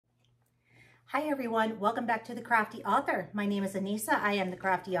Hi everyone, welcome back to the Crafty Author. My name is Anissa, I am the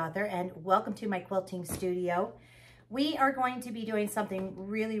Crafty Author, and welcome to my quilting studio. We are going to be doing something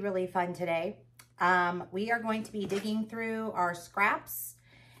really fun today. We are going to be digging through our scraps,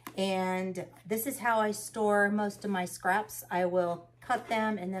 and this is how I store most of my scraps. I will cut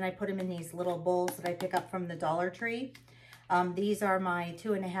them and then I put them in these little bowls that I pick up from the Dollar Tree. These are my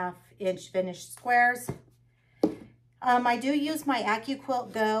 2.5 inch finished squares. I do use my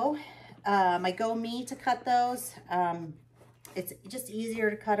AccuQuilt Go. My Go Me to cut those. It's just easier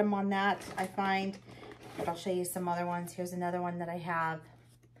to cut them on that, I find. But I'll show you some other ones. Here's another one that I have.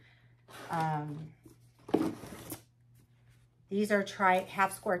 These are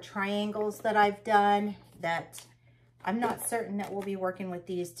half square triangles that I've done that I'm not certain that we'll be working with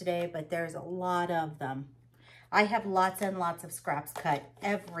these today, but there's a lot of them. I have lots and lots of scraps cut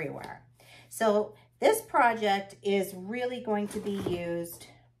everywhere. So this project is really going to be used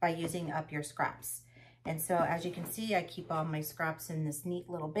by using up your scraps. And so as you can see, I keep all my scraps in this neat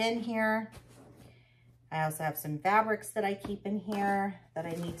little bin here. I also have some fabrics that I keep in here that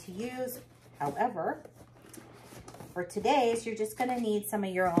I need to use. However, for today's, you're just gonna need some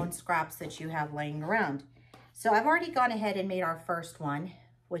of your own scraps that you have laying around. So I've already gone ahead and made our first one,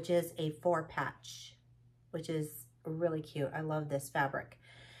 which is a 4-patch, which is really cute. I love this fabric.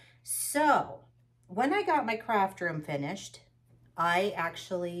 So when I got my craft room finished, I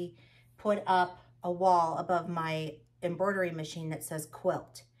actually put up a wall above my embroidery machine that says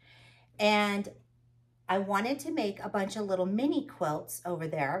quilt. And I wanted to make a bunch of little mini quilts over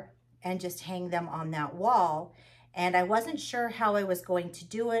there and just hang them on that wall. And I wasn't sure how I was going to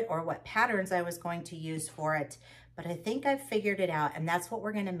do it or what patterns I was going to use for it, but I think I've figured it out, and that's what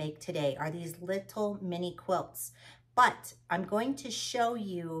we're gonna make today, are these little mini quilts. But I'm going to show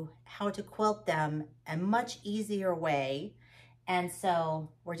you how to quilt them a much easier way. And so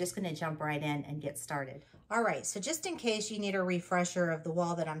we're just gonna jump right in and get started. All right, so just in case you need a refresher of the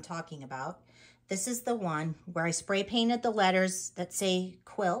wall that I'm talking about, this is the one where I spray painted the letters that say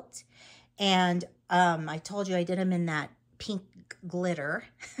quilt. And I told you I did them in that pink glitter.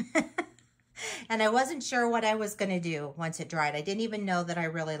 And I wasn't sure what I was gonna do once it dried. I didn't even know that I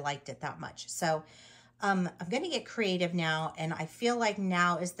really liked it that much. So I'm gonna get creative now, and I feel like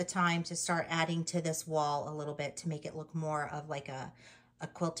now is the time to start adding to this wall a little bit to make it look more of like a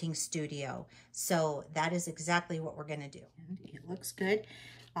quilting studio. So that is exactly what we're gonna do. It looks good.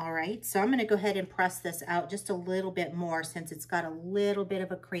 All right, so I'm gonna go ahead and press this out just a little bit more since it's got a little bit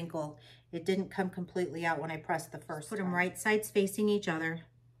of a crinkle. It didn't come completely out when I pressed the first one. Put them right sides facing each other.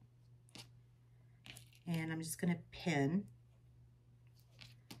 And I'm just gonna pin.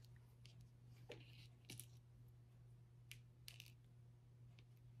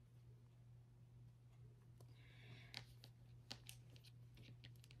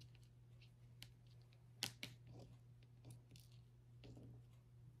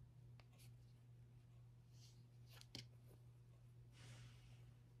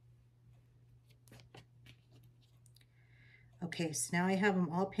 Okay, so now I have them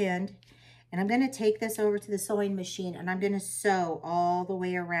all pinned, and I'm going to take this over to the sewing machine, and I'm going to sew all the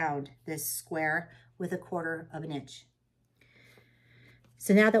way around this square with 1/4 inch.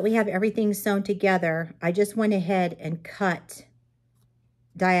 So now that we have everything sewn together, I just went ahead and cut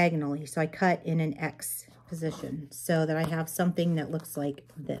diagonally. So I cut in an X position so that I have something that looks like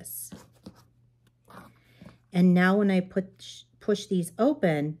this. And now when I push these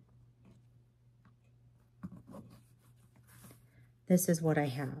open, this is what I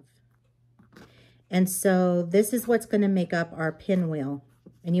have. And so this is what's going to make up our pinwheel.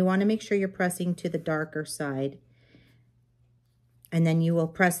 And you want to make sure you're pressing to the darker side. And then you will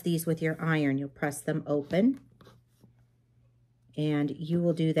press these with your iron. You'll press them open. And you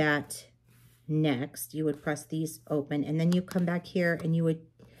will do that next. You would press these open. And then you come back here and you would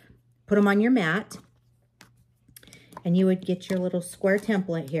put them on your mat. And you would get your little square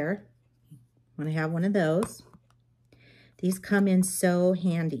template here. I'm going to have one of those. These come in so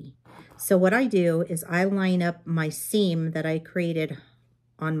handy. So what I do is I line up my seam that I created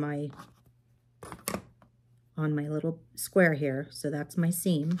on my little square here. So that's my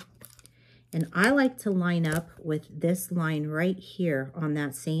seam. And I like to line up with this line right here on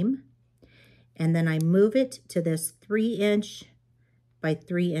that seam. And then I move it to this 3 inch by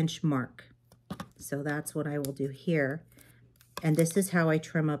 3 inch mark. So that's what I will do here. And this is how I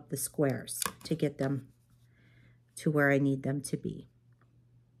trim up the squares to get them to where I need them to be.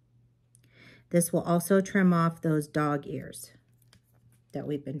 This will also trim off those dog ears that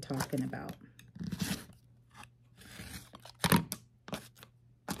we've been talking about.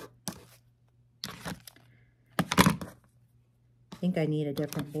 I think I need a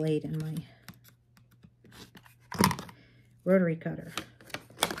different blade in my rotary cutter.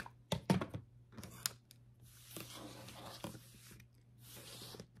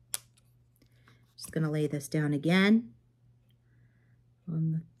 Just going to lay this down again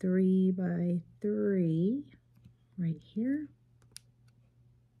on the 3 by 3 right here.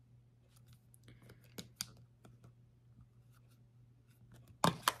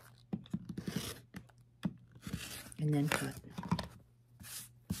 And then cut.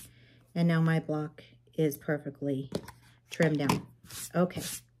 And now my block is perfectly trimmed down. Okay,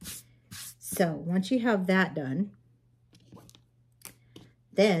 so once you have that done,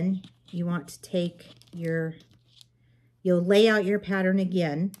 then you want to take your, you'll lay out your pattern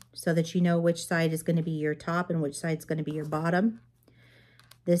again so that you know which side is going to be your top and which side is going to be your bottom.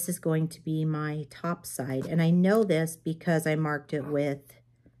 This is going to be my top side, and I know this because I marked it with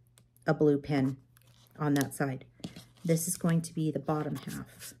a blue pen on that side. This is going to be the bottom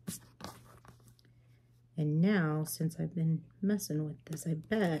half. And now, since I've been messing with this, I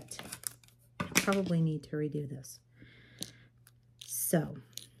bet I probably need to redo this. So,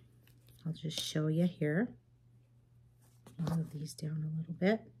 I'll just show you here. I'll move these down a little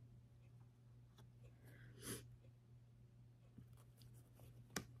bit.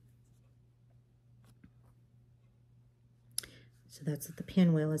 So that's what the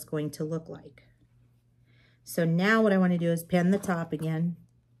pinwheel is going to look like. So now what I want to do is pin the top again.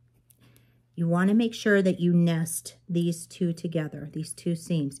 You want to make sure that you nest these two together, these two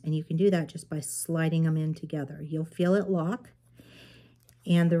seams, and you can do that just by sliding them in together. You'll feel it lock,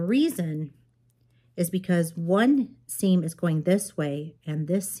 and the reason is because one seam is going this way and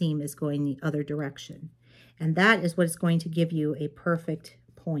this seam is going the other direction, and that is what is going to give you a perfect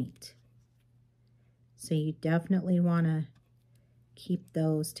point. So you definitely want to keep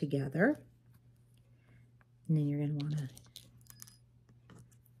those together, and then you're going to want to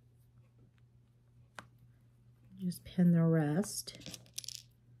just pin the rest.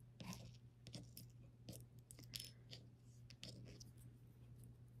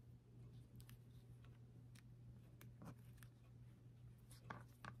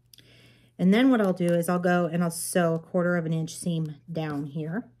 And then what I'll do is I'll go and I'll sew a 1/4 inch seam down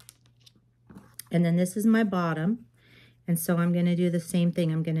here. And then this is my bottom. And so I'm going to do the same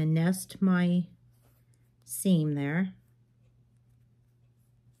thing. I'm going to nest my seam there.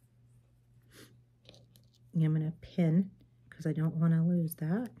 And I'm going to pin because I don't want to lose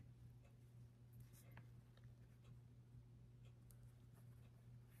that.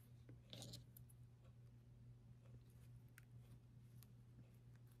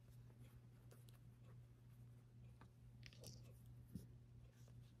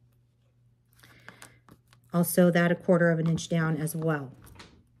 I'll sew that a 1/4 inch down as well.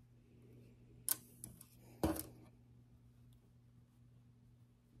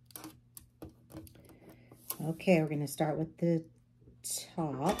 Okay, we're going to start with the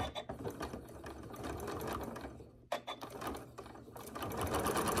top.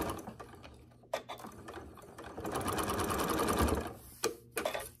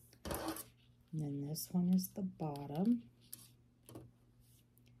 And then this one is the bottom.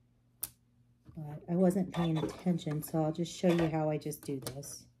 But I wasn't paying attention, so I'll just show you how I just do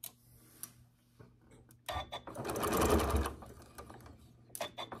this.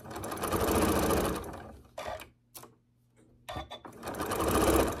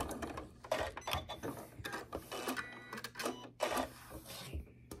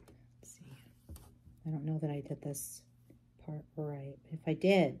 I did this part right. If I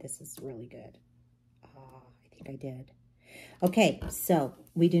did, this is really good. I think I did. Okay, so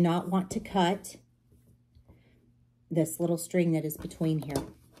we do not want to cut this little string that is between here.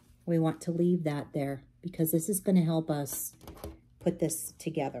 We want to leave that there because this is going to help us put this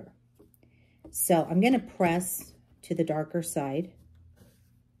together. So I'm going to press to the darker side.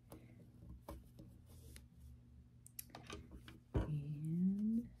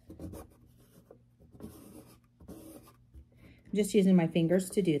 I'm just using my fingers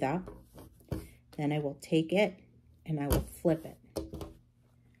to do that. Then I will take it and I will flip it.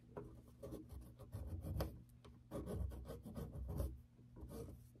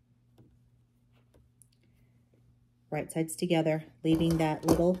 Right sides together, leaving that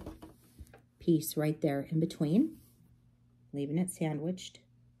little piece right there in between, leaving it sandwiched.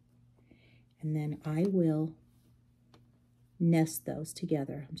 And then I will nest those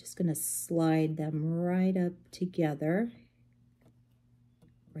together. I'm just going to slide them right up together.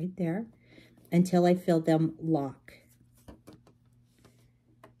 Right there until I feel them lock.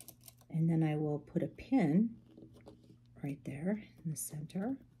 And then I will put a pin right there in the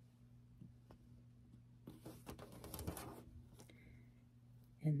center.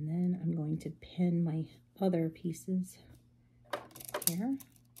 And then I'm going to pin my other pieces here.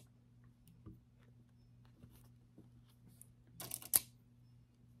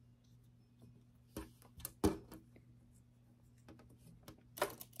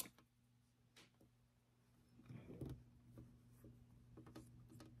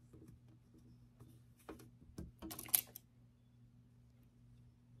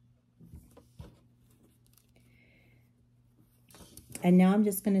 And now I'm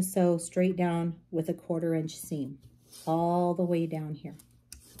just going to sew straight down with a 1/4 inch seam all the way down here.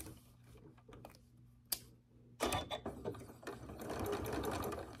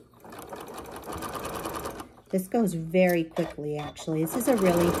 This goes very quickly, actually. This is a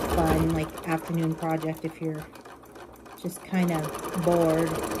really fun, like, afternoon project if you're just kind of bored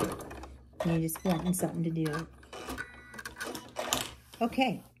and you're just wanting something to do.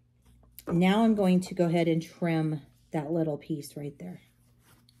 Okay, now I'm going to go ahead and trim that little piece right there.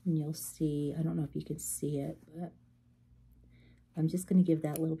 And you'll see, I don't know if you can see it, but I'm just going to give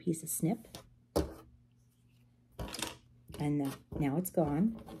that little piece a snip. And now it's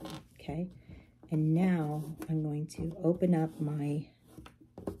gone. Okay. And now I'm going to open up my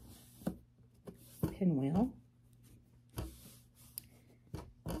pinwheel.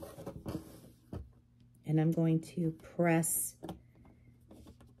 And I'm going to press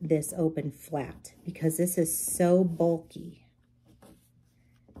this open flat because this is so bulky.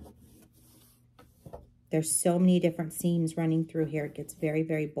 There's so many different seams running through here. It gets very,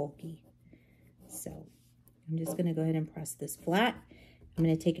 very bulky. So I'm just going to go ahead and press this flat. I'm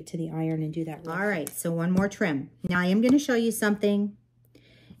going to take it to the iron and do that. All right, so one more trim. Now I am going to show you something,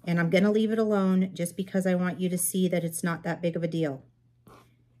 and I'm going to leave it alone just because I want you to see that it's not that big of a deal.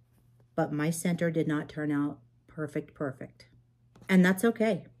 But my center did not turn out perfect. And that's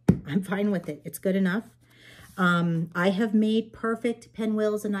okay. I'm fine with it. It's good enough. I have made perfect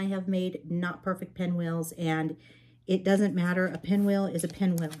pinwheels and I have made not perfect pinwheels, and it doesn't matter. A pinwheel is a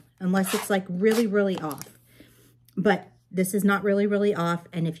pinwheel unless it's like really, really off. But this is not really, really off.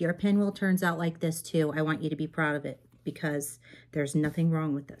 And if your pinwheel turns out like this too, I want you to be proud of it because there's nothing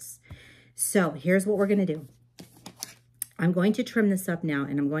wrong with this. So here's what we're going to do. I'm going to trim this up now,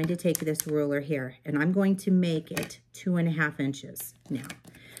 and I'm going to take this ruler here and I'm going to make it 2.5 inches now.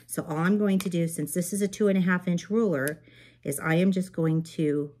 So all I'm going to do, since this is a 2.5 inch ruler, is I am just going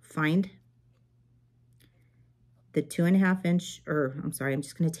to find the 2.5 inch, I'm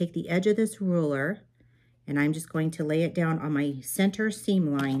just going to take the edge of this ruler and I'm just going to lay it down on my center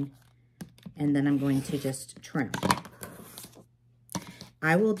seam line, and then I'm going to just trim.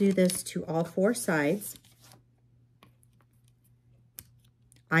 I will do this to all 4 sides.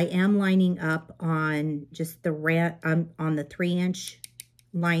 I am lining up on just the on the 3 inch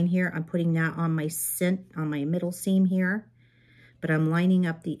line here. I'm putting that on my middle seam here, but I'm lining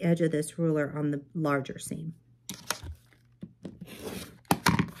up the edge of this ruler on the larger seam.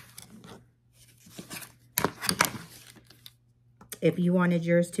 If you wanted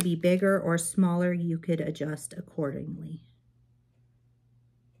yours to be bigger or smaller, you could adjust accordingly.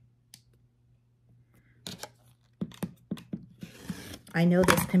 I know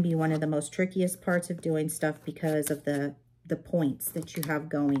this can be one of the most trickiest parts of doing stuff because of the points that you have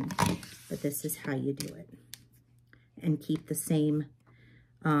going, but this is how you do it. And keep the same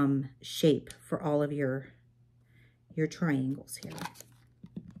shape for all of your triangles here.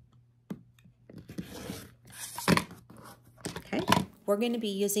 Okay, we're going to be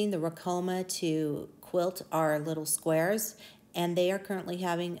using the RICOMA to quilt our little squares, and they are currently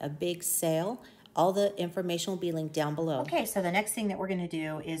having a big sale. All the information will be linked down below. Okay, so the next thing that we're going to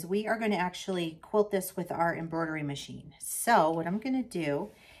do is we are going to actually quilt this with our embroidery machine. So what I'm going to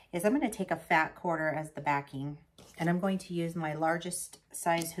do is I'm going to take a fat 1/4 as the backing, and I'm going to use my largest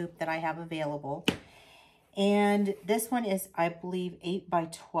size hoop that I have available. And this one is, I believe, 8 by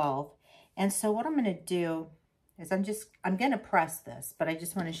 12. And so what I'm going to do is I'm going to press this, but I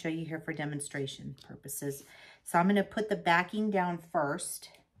just want to show you here for demonstration purposes. So I'm going to put the backing down first.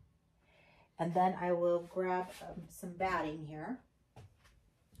 And then I will grab some batting here.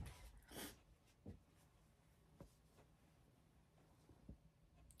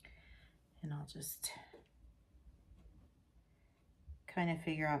 And I'll just kind of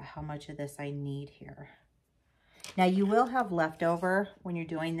figure out how much of this I need here. Now you will have leftover when you're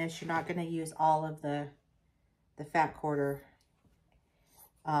doing this. You're not going to use all of the fat 1/4.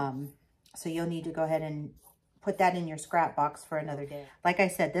 So you'll need to go ahead and put that in your scrap box for another day. Like I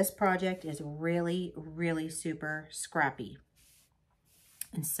said, this project is really, really super scrappy.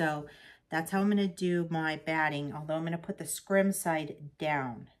 And so that's how I'm going to do my batting, although I'm going to put the scrim side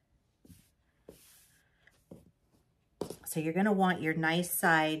down. So you're going to want your nice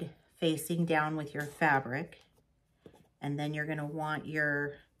side facing down with your fabric. And then you're gonna want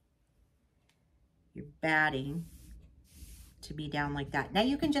your batting to be down like that. Now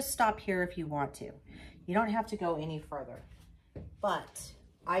you can just stop here if you want to. You don't have to go any further. But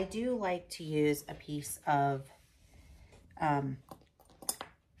I do like to use a piece of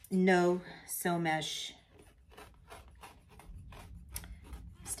no sew mesh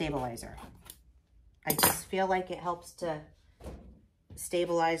stabilizer. I just feel like it helps to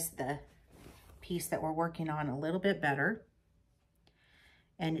stabilize the piece that we're working on a little bit better.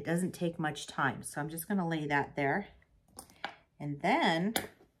 And it doesn't take much time. So I'm just gonna lay that there. And then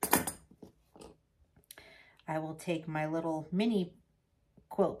I will take my little mini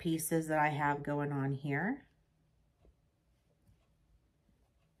quilt pieces that I have going on here.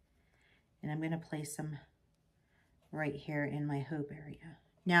 And I'm gonna place them right here in my hoop area.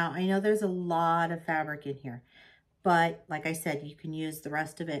 Now, I know there's a lot of fabric in here, but like I said, you can use the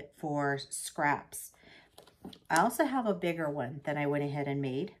rest of it for scraps. I also have a bigger one that I went ahead and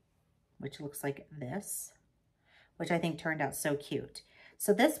made, which looks like this, which I think turned out so cute.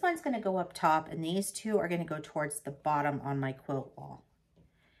 So this one's gonna go up top, and these two are gonna go towards the bottom on my quilt wall.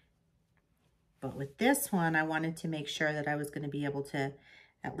 But with this one, I wanted to make sure that I was gonna be able to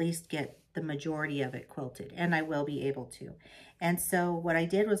at least get the majority of it quilted, and I will be able to. And so what I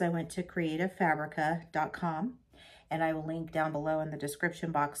did was I went to creativefabrica.com, and I will link down below in the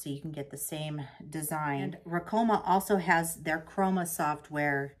description box so you can get the same design. And RICOMA also has their Chroma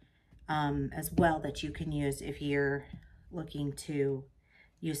software as well that you can use if you're looking to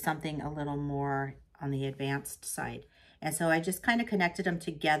use something a little more on the advanced side. And so I just kind of connected them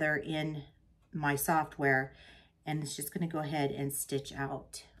together in my software, and it's just going to go ahead and stitch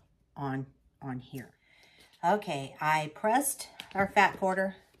out on here. Okay, I pressed our fat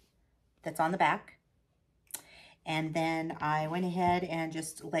quarter that's on the back, and then I went ahead and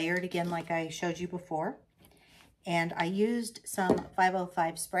just layered again like I showed you before. And I used some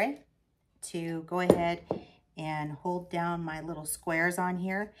 505 spray to go ahead and hold down my little squares on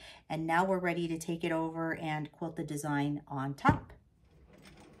here. And now we're ready to take it over and quilt the design on top.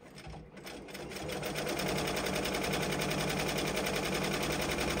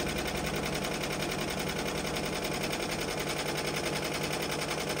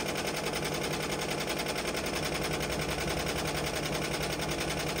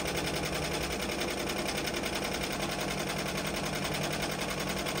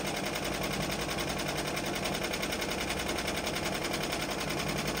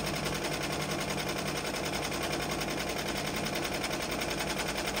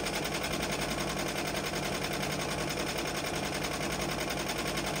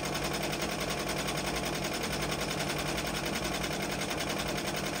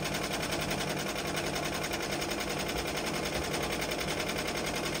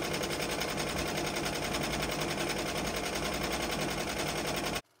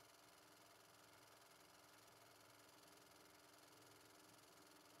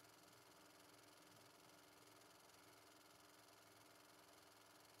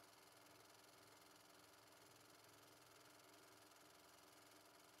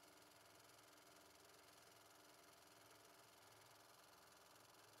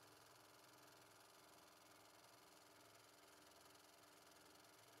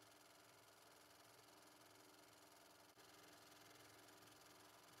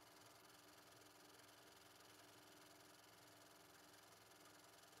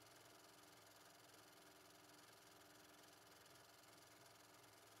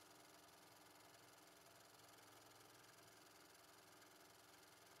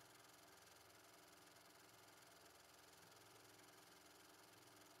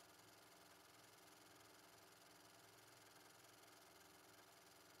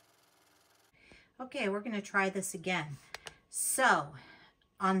 Okay, we're going to try this again. So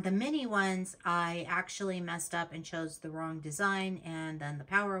on the mini ones, I actually messed up and chose the wrong design, and then the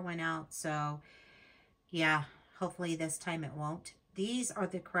power went out. So yeah, hopefully this time it won't. These are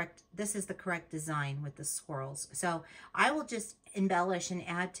the correct, this is the correct design with the swirls. So I will just embellish and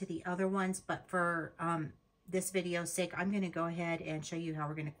add to the other ones, but for this video's sake, I'm going to go ahead and show you how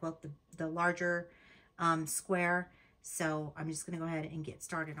we're going to quilt the larger square. So I'm just going to go ahead and get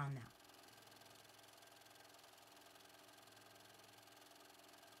started on that.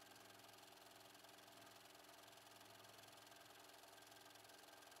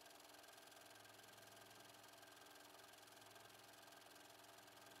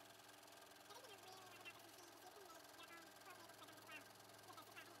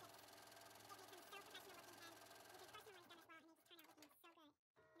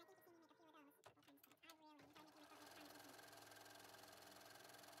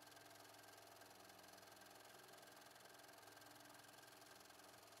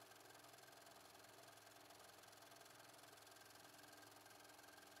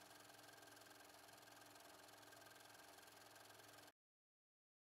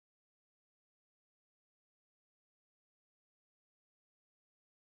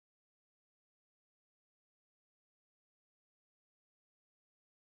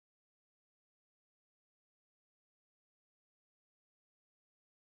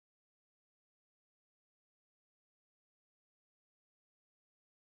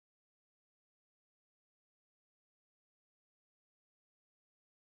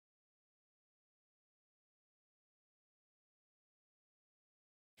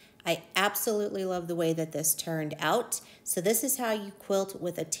 absolutely love the way that this turned out. So this is how you quilt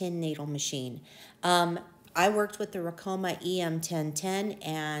with a tin needle machine. I worked with the RICOMA EM-1010,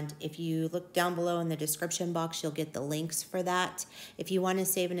 and if you look down below in the description box, you'll get the links for that. If you want to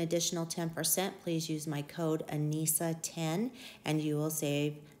save an additional 10%, please use my code ANISA10, and you will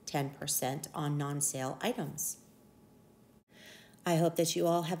save 10% on non-sale items. I hope that you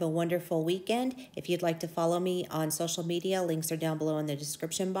all have a wonderful weekend. If you'd like to follow me on social media, links are down below in the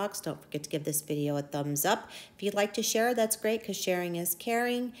description box. Don't forget to give this video a thumbs up. If you'd like to share, that's great, because sharing is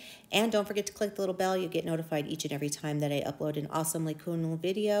caring. And don't forget to click the little bell. You'll get notified each and every time that I upload an awesomely cool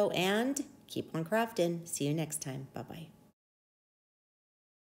video. And keep on crafting. See you next time. Bye-bye.